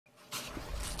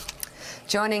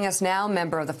Joining us now,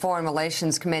 member of the Foreign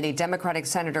Relations Committee, Democratic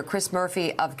Senator Chris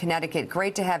Murphy of Connecticut.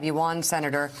 Great to have you on,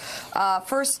 Senator.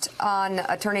 First, on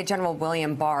Attorney General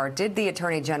William Barr, did the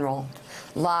Attorney General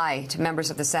lie to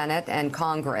members of the Senate and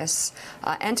Congress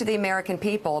and to the American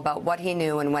people about what he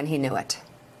knew and when he knew it?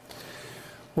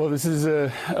 Well, this is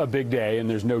a big day, and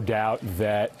there's no doubt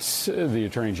that the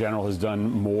Attorney General has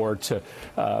done more to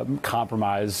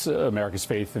compromise America's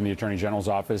faith in the Attorney General's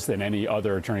office than any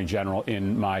other Attorney General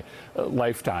in my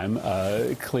lifetime.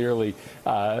 Clearly,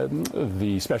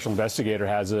 the special investigator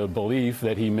has a belief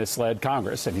that he misled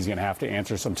Congress, and he's going to have to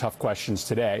answer some tough questions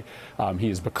today. He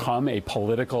has become a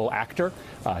political actor.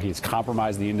 He has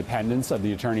compromised the independence of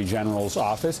the Attorney General's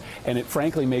office, and it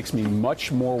frankly makes me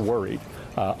much more worried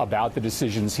about the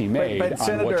decisions he made but on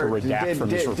Senator, what to redact from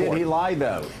this report. Did he lie,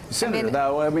 though?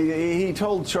 Senator, he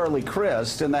told Charlie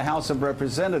Crist in the House of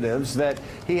Representatives that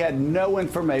he had no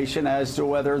information as to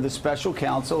whether the special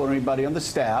counsel or anybody on the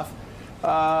staff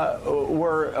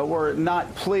were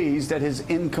not pleased at his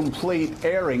incomplete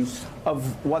airing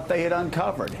of what they had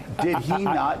uncovered. Did he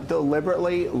not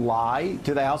deliberately lie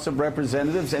to the House of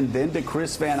Representatives and then to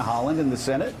Chris Van Hollen in the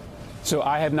Senate? So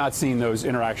I have not seen those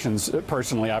interactions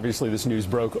personally. Obviously, this news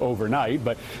broke overnight.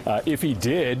 But if he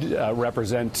did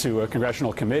represent to a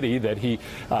congressional committee that he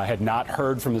had not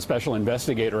heard from the special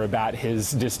investigator about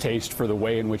his distaste for the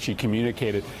way in which he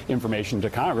communicated information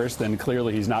to Congress, then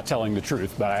clearly he's not telling the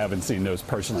truth. But I haven't seen those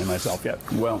personally myself yet.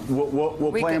 Well,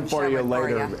 we'll play them for you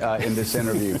later in this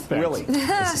interview. Willie.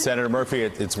 Senator Murphy,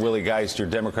 it's Willie Geist, your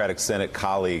Democratic Senate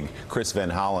colleague, Chris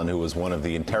Van Hollen, who was one of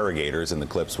the interrogators in the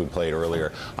clips we played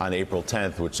earlier on April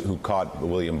 10th, who caught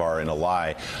William Barr in a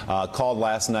lie, called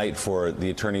last night for the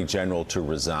Attorney General to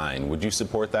resign. Would you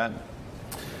support that?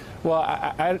 Well,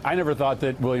 I never thought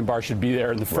that William Barr should be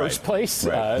there in the first place.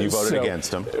 Right. You voted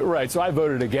against him. Right. So I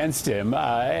voted against him.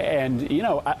 And, you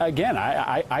know, again,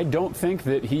 I don't think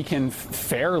that he can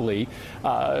fairly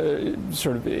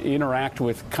sort of interact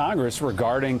with Congress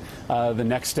regarding the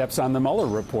next steps on the Mueller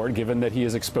report, given that he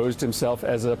has exposed himself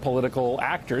as a political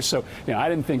actor. So, you know, I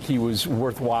didn't think he was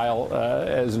worthwhile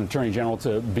as an attorney general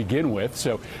to begin with.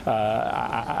 So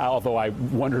although I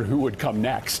wonder who would come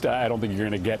next, I don't think you're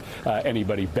going to get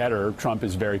anybody better. Trump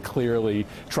is very clearly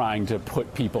trying to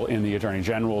put people in the Attorney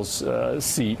General's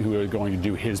seat who are going to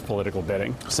do his political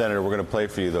bidding. Senator, we're going to play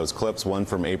for you those clips, one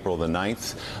from April the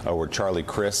 9th, where Charlie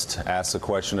Crist asks a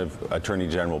question of Attorney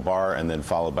General Barr, and then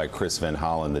followed by Chris Van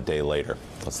Hollen the day later.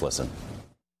 Let's listen.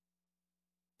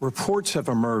 Reports have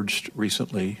emerged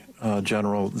recently,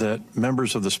 General, that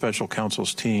members of the special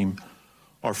counsel's team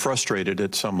are frustrated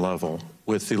at some level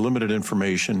with the limited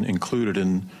information included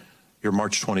in your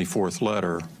March 24th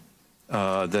letter,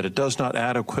 that it does not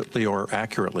adequately or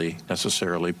accurately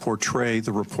necessarily portray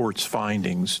the report's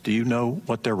findings. Do you know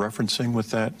what they're referencing with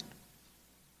that?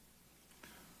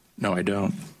 No, I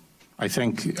don't. I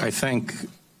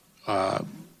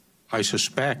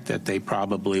suspect that they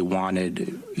probably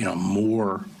wanted,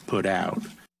 more put out.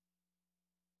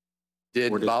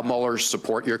 Did Bob Mueller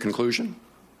support your conclusion?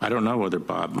 I don't know whether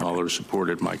Bob Mueller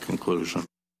supported my conclusion.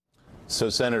 So,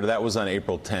 Senator, that was on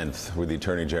April 10th, where the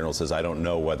Attorney General says, I don't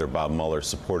know whether Bob Mueller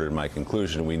supported my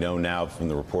conclusion. We know now from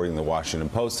the reporting in the Washington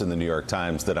Post and the New York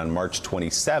Times that on March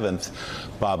 27th,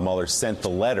 Bob Mueller sent the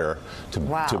letter to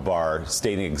Barr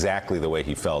stating exactly the way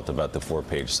he felt about the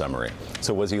 4-page summary.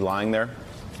 So was he lying there?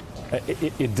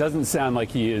 It doesn't sound like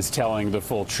he is telling the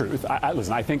full truth.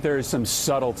 Listen, I think there is some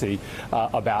subtlety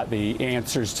about the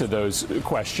answers to those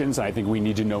questions. I think we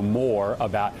need to know more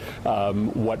about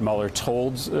what Mueller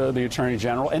told the Attorney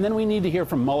General. And then we need to hear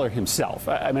from Mueller himself.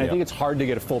 I think it's hard to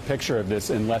get a full picture of this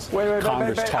unless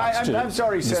Congress talks to I'm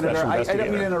sorry, Senator. I don't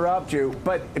mean to interrupt you.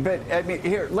 But I mean,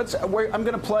 here, I'm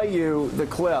going to play you the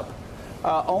clip.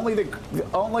 I'm going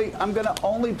to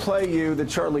only play you the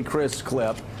Charlie Crist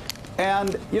clip.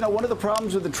 And, one of the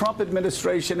problems with the Trump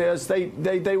administration is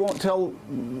they won't tell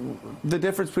the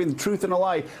difference between the truth and a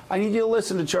lie. I need you to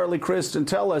listen to Charlie Crist and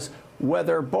tell us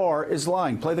whether Barr is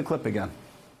lying. Play the clip again.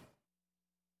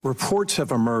 Reports have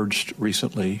emerged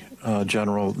recently,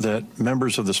 General, that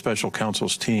members of the special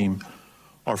counsel's team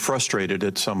are frustrated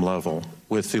at some level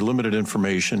with the limited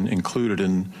information included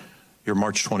in your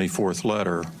March 24th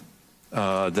letter,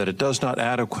 that it does not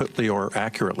adequately or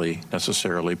accurately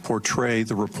necessarily portray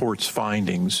the report's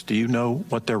findings. Do you know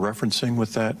what they're referencing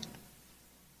with that?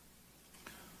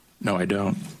 No, I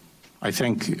don't. I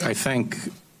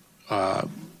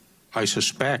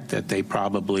suspect that they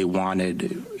probably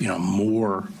wanted,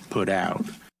 more put out.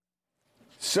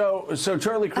 So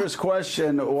Charlie Crist's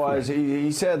question was,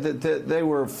 he said that they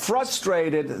were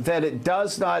frustrated that it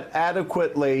does not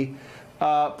adequately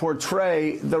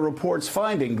portray the report's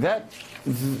finding.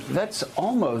 That's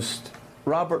almost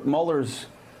Robert Mueller's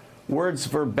words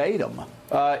verbatim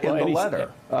in the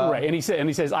letter. Right, and he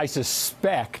says, I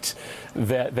suspect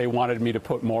that they wanted me to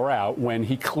put more out, when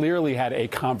he clearly had a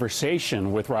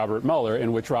conversation with Robert Mueller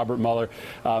in which Robert Mueller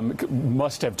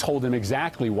must have told him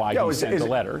exactly why he sent the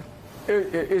letter.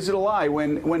 Is it a lie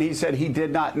when he said he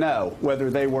did not know whether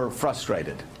they were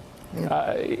frustrated?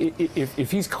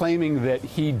 If he's claiming that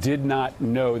he did not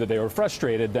know that they were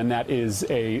frustrated, then that is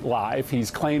a lie. If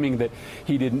he's claiming that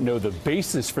he didn't know the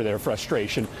basis for their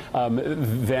frustration,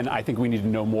 then I think we need to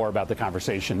know more about the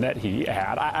conversation that he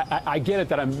had. I get it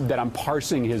that I'm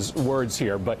parsing his words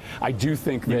here, but I do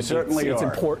think that it's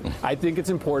important. I think it's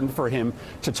important for him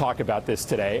to talk about this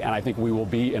today, and I think we will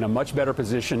be in a much better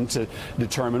position to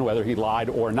determine whether he lied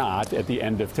or not at the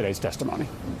end of today's testimony.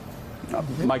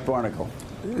 Mike Barnacle.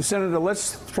 Senator,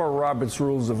 let's throw Robert's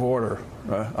Rules of Order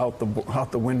out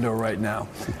the window right now.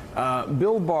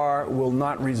 Bill Barr will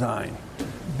not resign.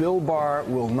 Bill Barr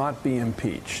will not be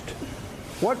impeached.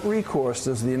 What recourse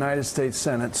does the United States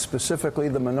Senate, specifically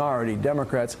the minority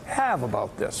Democrats, have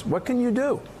about this? What can you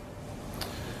do?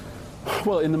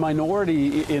 Well, in the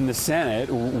minority in the Senate,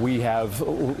 we have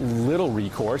little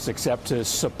recourse except to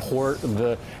support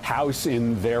the House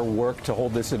in their work to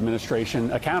hold this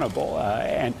administration accountable.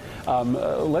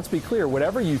 Let's be clear,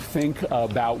 whatever you think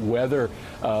about whether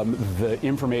the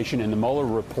information in the Mueller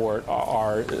report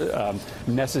are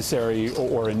necessary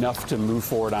or enough to move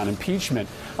forward on impeachment,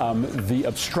 the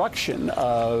obstruction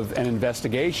of an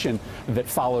investigation that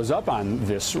follows up on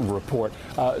this report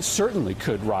certainly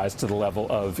could rise to the level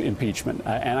of impeachment.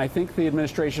 And I think the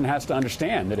administration has to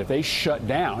understand that if they shut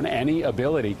down any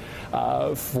ability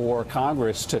for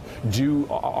Congress to do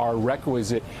our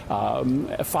requisite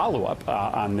follow-up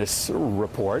on this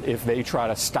report, if they try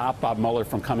to stop Bob Mueller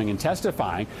from coming and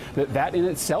testifying, that in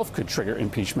itself could trigger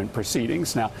impeachment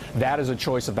proceedings. Now, that is a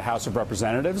choice of the House of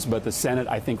Representatives, but the Senate,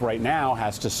 I think, right now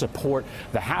has to support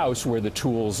the House where the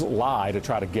tools lie to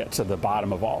try to get to the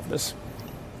bottom of all of this.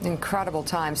 Incredible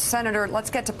times. Senator, let's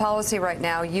get to policy right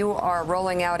now. You are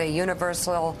rolling out a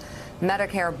universal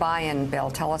Medicare buy-in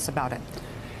bill. Tell us about it.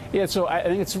 Yeah, so I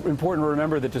think it's important to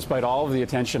remember that despite all of the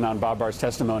attention on Bob Barr's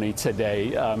testimony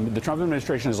today, the Trump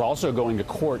administration is also going to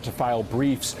court to file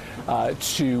briefs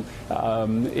to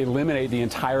eliminate the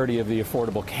entirety of the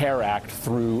Affordable Care Act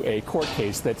through a court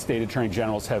case that state attorney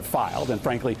generals have filed. And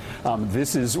frankly,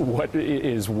 this is what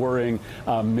is worrying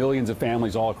millions of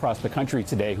families all across the country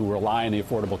today who rely on the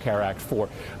Affordable Care Act for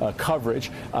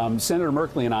coverage. Senator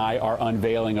Merkley and I are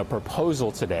unveiling a proposal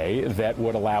today that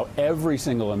would allow every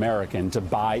single American to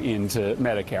buy into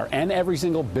Medicare and every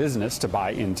single business to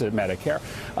buy into Medicare.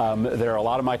 There are a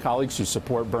lot of my colleagues who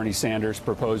support Bernie Sanders'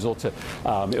 proposal to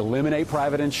eliminate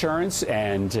private insurance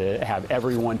and to have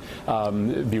everyone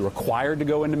be required to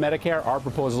go into Medicare. Our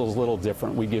proposal is a little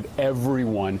different. We give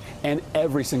everyone and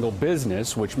every single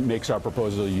business, which makes our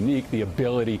proposal unique, the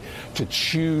ability to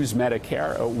choose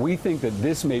Medicare. We think that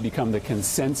this may become the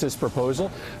consensus proposal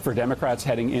for Democrats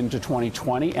heading into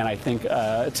 2020, and I think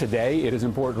today it is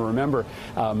important to remember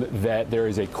that there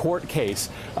is a court case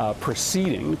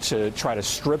proceeding to try to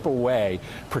strip away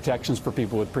protections for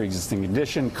people with pre-existing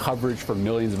condition, coverage for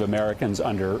millions of Americans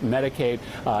under Medicaid,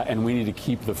 and we need to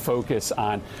keep the focus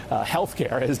on health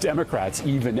care as Democrats,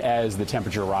 even as the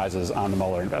temperature rises on the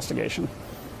Mueller investigation.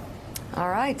 All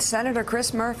right, Senator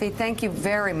Chris Murphy, thank you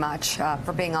very much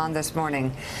for being on this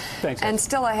morning. Thanks. And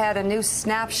still ahead, a new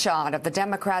snapshot of the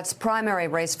Democrats' primary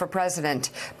race for president.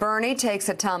 Bernie takes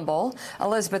a tumble.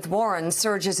 Elizabeth Warren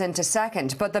surges into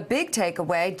second. But the big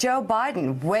takeaway, Joe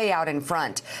Biden way out in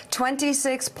front,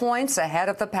 26 points ahead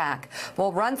of the pack.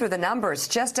 We'll run through the numbers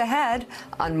just ahead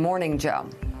on Morning Joe.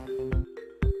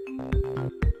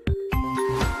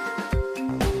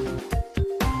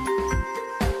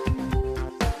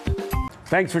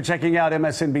 Thanks for checking out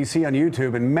MSNBC on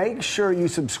YouTube, and make sure you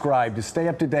subscribe to stay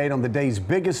up to date on the day's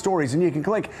biggest stories. And you can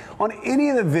click on any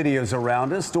of the videos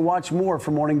around us to watch more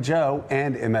from Morning Joe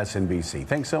and MSNBC.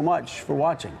 Thanks so much for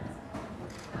watching.